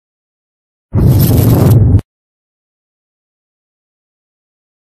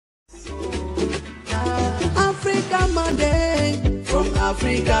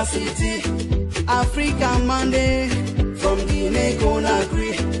Africa City, Africa Monday, from Guinea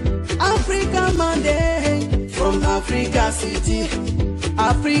Conakry. Africa Monday, from Africa City,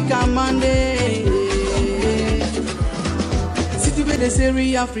 Africa Monday. Si tu veux des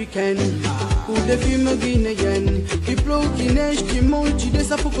séries africaines ou des films guinéens, qui pleut, qui neige, qui monte, tu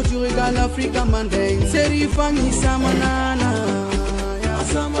descends pour que tu regardes Africa Monday. Série Fanny Samanana,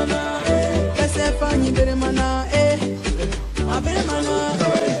 Samana, c'est Fanny Beremana, Beremana.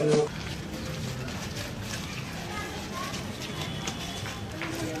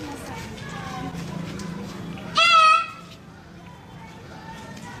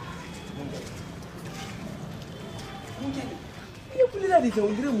 On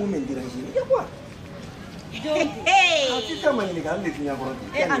dirait un moment dérangé. Il y a quoi? Hey! Tu t'as manié les gars, les filles à bord.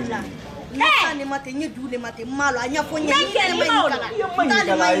 Eh Allah. Ni matin, ni doux les matins, malo, ni a fourni.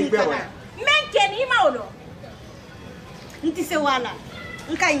 Menkeni maolo. Nti se wala.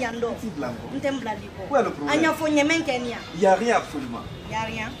 Nkanyando. Ntemblalipo. Anya fourni menkenia. Il y a rien absolument. Il y a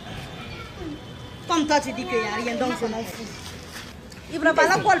rien. Comme toi tu dis qu'il y a rien, donc je m'en fous. Il va pas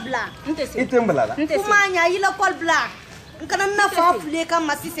la colle blanc. Et tembla là. Comment y a il la colle blanc? Kana na fa fule ka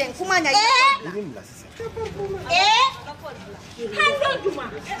masisen kuma nya hando juma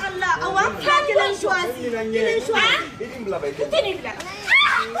Allah awan ka kilan choisi tini bla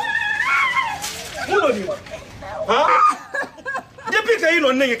depuis que il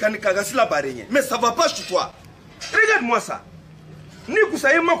on n'est Kaninkela la barenye mais ça va pas chez toi. Regarde-moi ça. Ni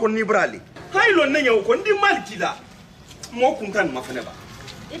kusayema ko ni brali. Ha il on n'est ko ndi mal kila. Mo kuntan ma fene ba.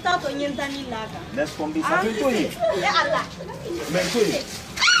 Ita to nyentani laga. Laisse tomber ça fait toi. Allah. Mais toi.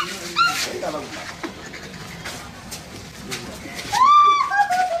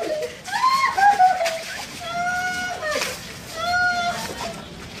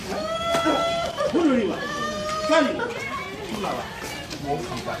 Foudouni. Kaninkela. Mon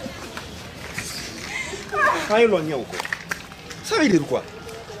frère. Quand il on y a quoi? Ça veut dire quoi?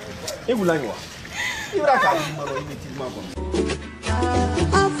 Et vous l'avez. Il va quand même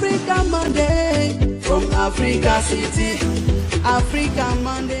Africa Monday, from Africa City, Africa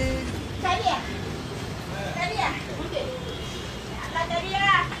Monday. Karia. Karia. Karia.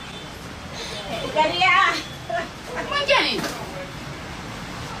 Karia. Mungkin.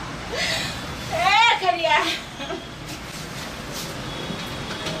 Karia.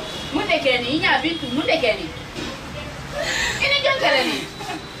 Mundekeni, ini abitu mundekeni. Ini jangkala ni.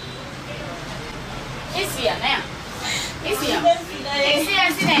 Isi ya, naya. Isi ya. Isi ya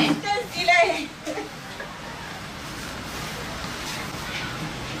sini.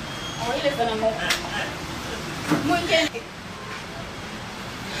 Oh, ile kana mo. Mungkin.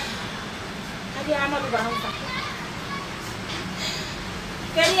 Adi ama berang.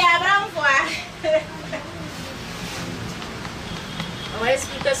 Karia berang kuah. Oh,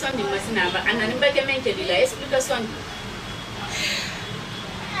 explicação de mas não, anani batemente de lá, explicação.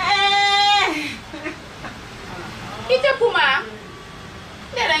 Ita kuma.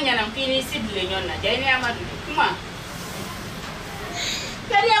 Deranya nam kini sidle nyona, jadi amadu kuma.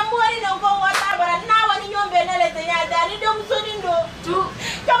 Karia mwani na kwa wata bara na wani nyombe nele tenya dani dom sonindo. Tu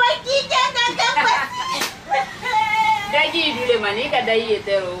Kama kike kaka. daji dule mani ka dai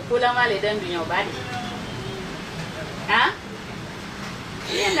etero kula male dan dunya badi. Ha?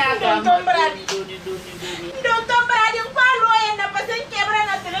 Ina ka Dombradi. Dombradi kwa loye na pasen kebra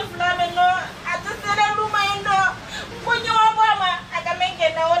na telefona mengo atasere luma endo kunyo mama akamenke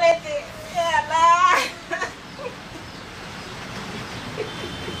na olete yala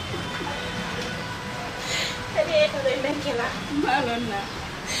tadi itu Kaninkela malona.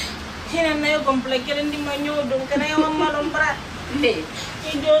 hina na yo komplekere ndi manyo don kana yo malon bra Ne.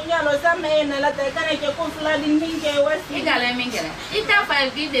 ijo nyalo sama na la ta kana ke ko fuladi ninge wasi Igala mingela. Ita fa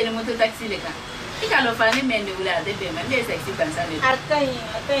gide ni moto taxi leka. Igalo fa ni mende wala de be man de sexy kansale. Atai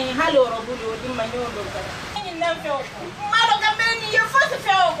halo robulo di manyo don kana ni na fe ko malo kameni yo foto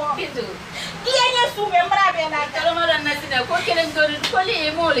fe ko Gitu. iya nya sube mbrabe na Kalau mau dan nasi dah, kau kira kau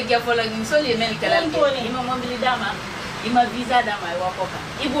ni emo lagi apa lagi soli mel kalau ima mobil dama, ima visa dama wakoka.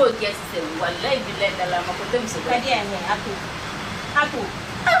 Ibu kia sistem, wallahi billahi dalam aku tu mesti. kadia ni aku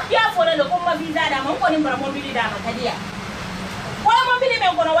dia fora lo kuma visa dama ko ni mbra mobil dama kadia wala mobil me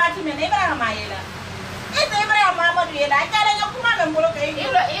ko no wati me ne ibra mayela ite ibra mamadu yela kala nya kuma me mbolo kai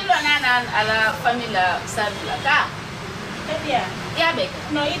Ilo nana ala familia sabila ka. kadia Ya beka.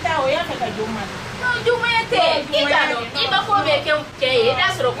 no ita o ya ka juma No juma yete. Igalo, iba ko beke ke ida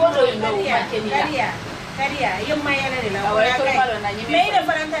soro ko do ino makenia. kadia yung mayela nila Awal tu malu nanya me ida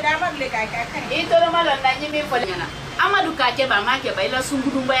faranta dama le kai kai Itu malu nanya mi folenya. Amadou Kakeba, Makeba, il a son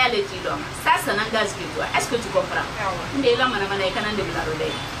goût à l'étude. Ça, c'est un gaz qui doit. Est-ce que tu comprends? Il est là, madame, et canal de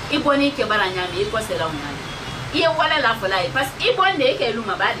Blarolé. Il bonnet que Baranya, il faut se l'emmener. Il y a voilà la folie, parce qu'il bonnet que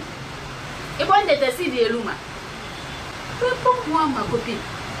Luma Bali. Il bonnet de Sidi Luma. Pour moi, ma copine.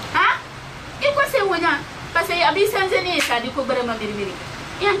 Hein? Et quoi c'est Wanya? Parce qu'il y a des Saint-Denis, ça dit qu'on va me dire.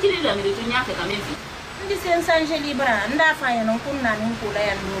 Il y a un kilo de la minute, il y a fait quand même. Ndi sen sanje libra nda fanya non kunna nin kula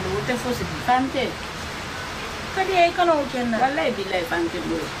ya nulu te fosi Fante. kadi ay kano kenna Wallahi billahi fante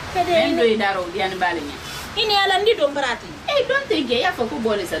bro. kadi Endo idaro diani balenya. ini ala ndi do mbarati Eh don't think ya fa ko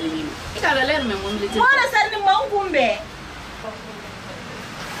bole salini. Ikala ler me mon liti. wala sarni mangumbe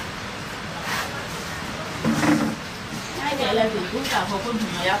Ai ala bi buka ko ko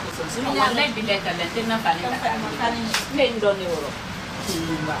dum ya ko so. Sino wallahi billahi kala tenna fane ka. Ne ndo ni woro.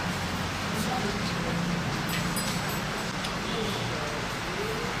 Lumba.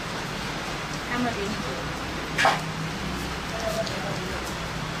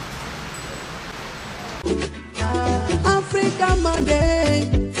 Africa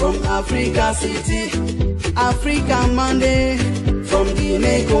Monday from Africa City. Africa Monday from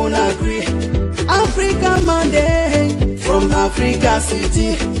Guinea Conakry. Africa Monday from Africa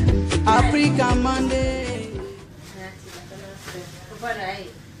City. Africa Monday.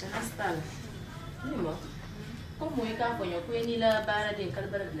 Como é que a fonha com ele lá para de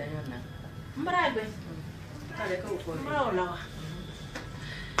calbar de lanhona? Marabe. Kale ka uko. mawla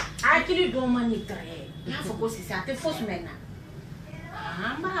akili do mani tre ya fa ko si sa te fos mena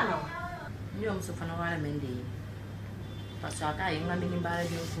mala Ndio msofana wala mende. Paswa ka yinga mini bara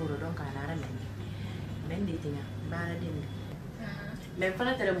de furo don ka na mende. Mende tinya bara de. Men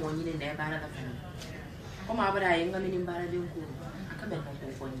fana tere mo ni ne bara da fana. Como abra yinga mini bara de furo. Aka ben ka ko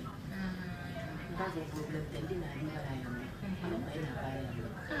foni. Ba ko problem tendi na ni bara yinga. Ano ba ina bara yinga.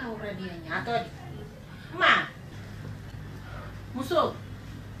 ora dia nyato ma Mousso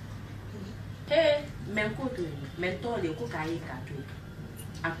Hey, men ko to ni. Men to le ko kai ka to.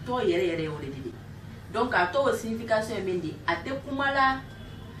 Acto yere o le didi. Donc acto signification mendi ate kumala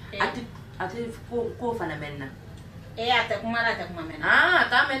ate ko fana menna. ate kumala te kuma mena Ah,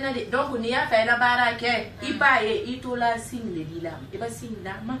 ta menna di. Donc ni ya fa na bara ke iba ye itola sing le dilam. Iba sing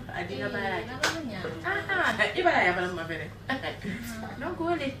da ma adina bara. Ah, iba ya bala ma fere. Donc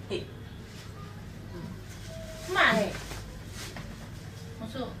ole. ma he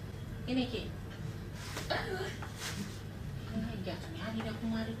Mousso ini ki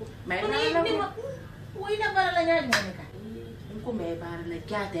Wina bara la nyari monika. Ko me bara la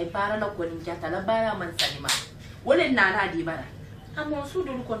kyata bara la ko ni kyata la bara man sanima. Wole na di bara. Amo su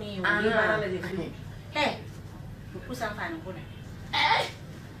dulu ko ni wala bara la de. Hey. Ku san fa ni ko ne.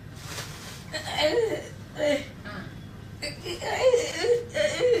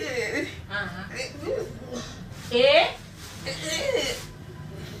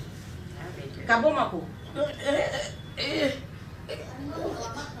 Kaboma ko.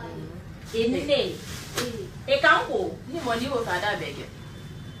 Ini kanko Ni mo ni wo fa da bege.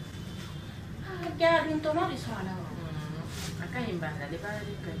 gari ntono di sala. Akan imba na le bara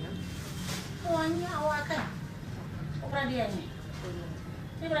di kanyo. Wanya awaka. Ora dia ni.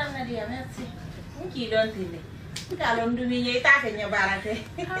 Ni berana dia merci. Mungkin don tine. Kalau duminya ita kenya barate.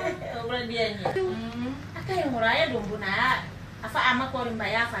 Ora dia ni. Akai muraya dombuna. Afa ama ko rimba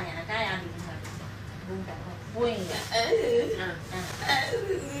ya fanya akai adu. Boinga.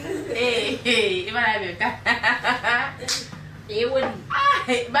 Ibara beka. Wodi.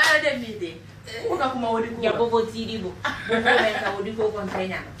 Bara de mide. Uka kuma wodi ko. Ya bobo tiri bo. Bobo beka wodi ko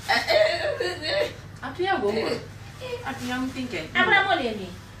kontenya. Atu ya gogo. Atu ya mtinke. Abra mo le ni.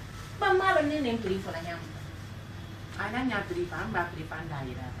 Ba malo ni nem pri fola nyam. Ana nya pri pamba pri panda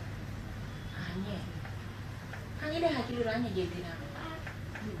ira. Anye. Anye de hakili ranya gedina.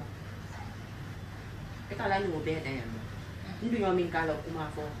 Eka la ni obe da yamma. Ndu yo min kala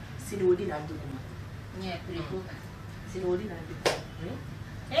kuma fo sinodi na ndu kuma. Nye pri ko. Sinodi na ndu.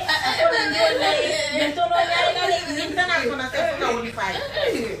 Mentono nyari kali intana kona tefu na unify.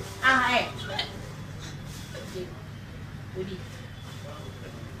 Udi.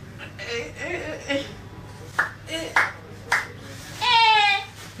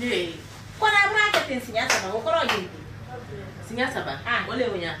 Kona braka tensinya sama okoro yindi. Sinyasa ba? Ole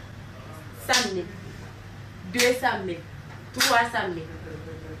wonya. 100 000. 200 000. 300 000.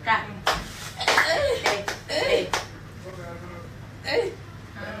 4.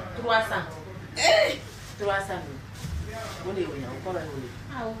 300. 300 000. Ole wonya okoro ole.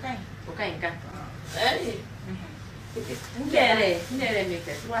 Okay. Okay nka. Ndere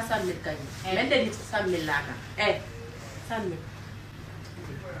meke 300 000 kanyi. Mende di 100 000 laka. 100 000.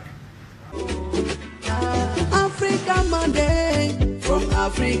 Africa Africa Monday from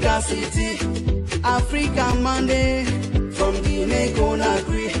Africa City. Africa Monday from Guinea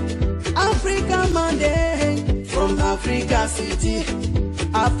Conakry. Africa Monday from Africa City.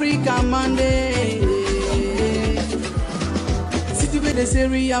 Africa Monday. City with the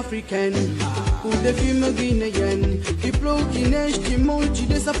série africaine. Pour des films guinéennes. Qui pleut, qui neige, qui monte, tu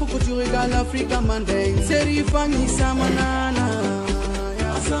descends pour que tu regardes Africa Monday. Série Fanny Samanana.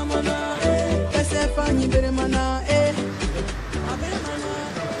 Samana, eh. Fanny Beremana, eh.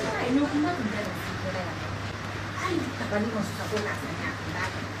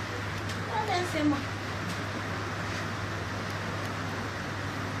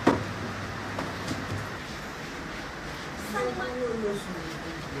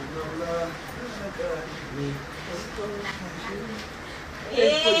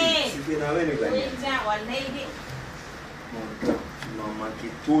 Maman qui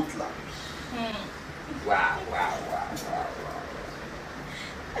est toute là. Waouh.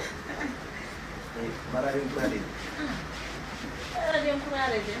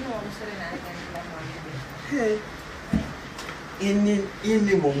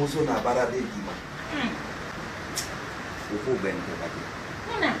 Ini mo Mousso na barade dima. Faut ben ko bati.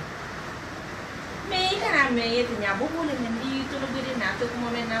 Nana. Me kana me yeti nya bobo le ndi to lo gede na to ko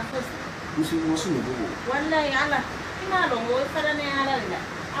me na fos. Mousso no bobo. Wallahi ala. Ina lo mo fara ne ala la.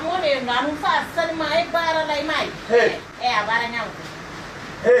 Amore nganu fa sani ma e bara lai mai. Abara nya ko.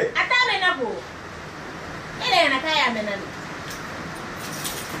 Ata me na ko. Ile na kaya me na.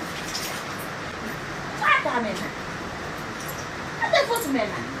 Ata me na. Ata fos me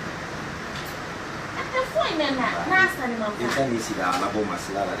na. Ata foi me na. Na sani ma. Ita ni sida la bomba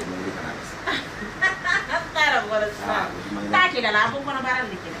sila la de mo ni kana. Tara bora sa. Ta ki da la bo kono bara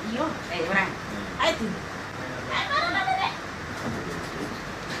ni kina. Iyo, ora. Ai ti. Ai bara na de.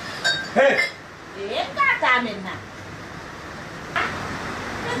 Kata menna.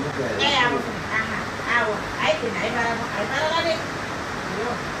 Awo, ai kina ai bara la de.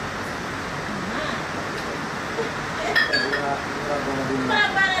 Iyo.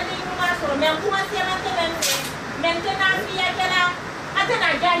 Bara di rumah so, men kuma sia maintenance ya kala. Atena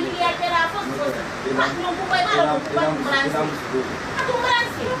jahili ya kala fos. Aku ku bai mara ku ba bransi. Aku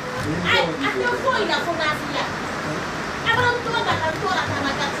bransi. Ai, aku foi na fundasia. Abang tu nak kantor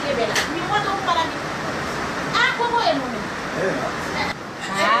sama taksi bela. Ni foto para ni. Aku boleh mana?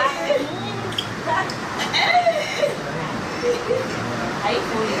 Ai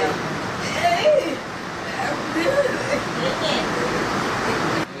boleh.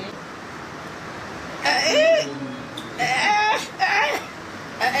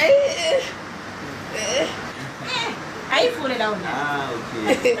 Ai boleh dah.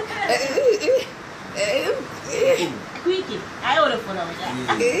 Okay. Quickie, I order for them.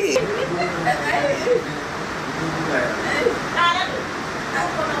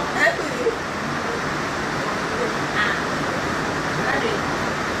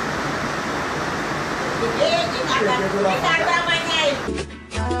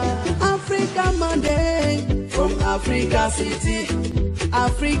 Africa Monday from Africa City.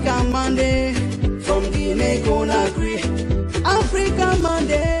 Africa Monday from Guinea Conakry. Africa Monday.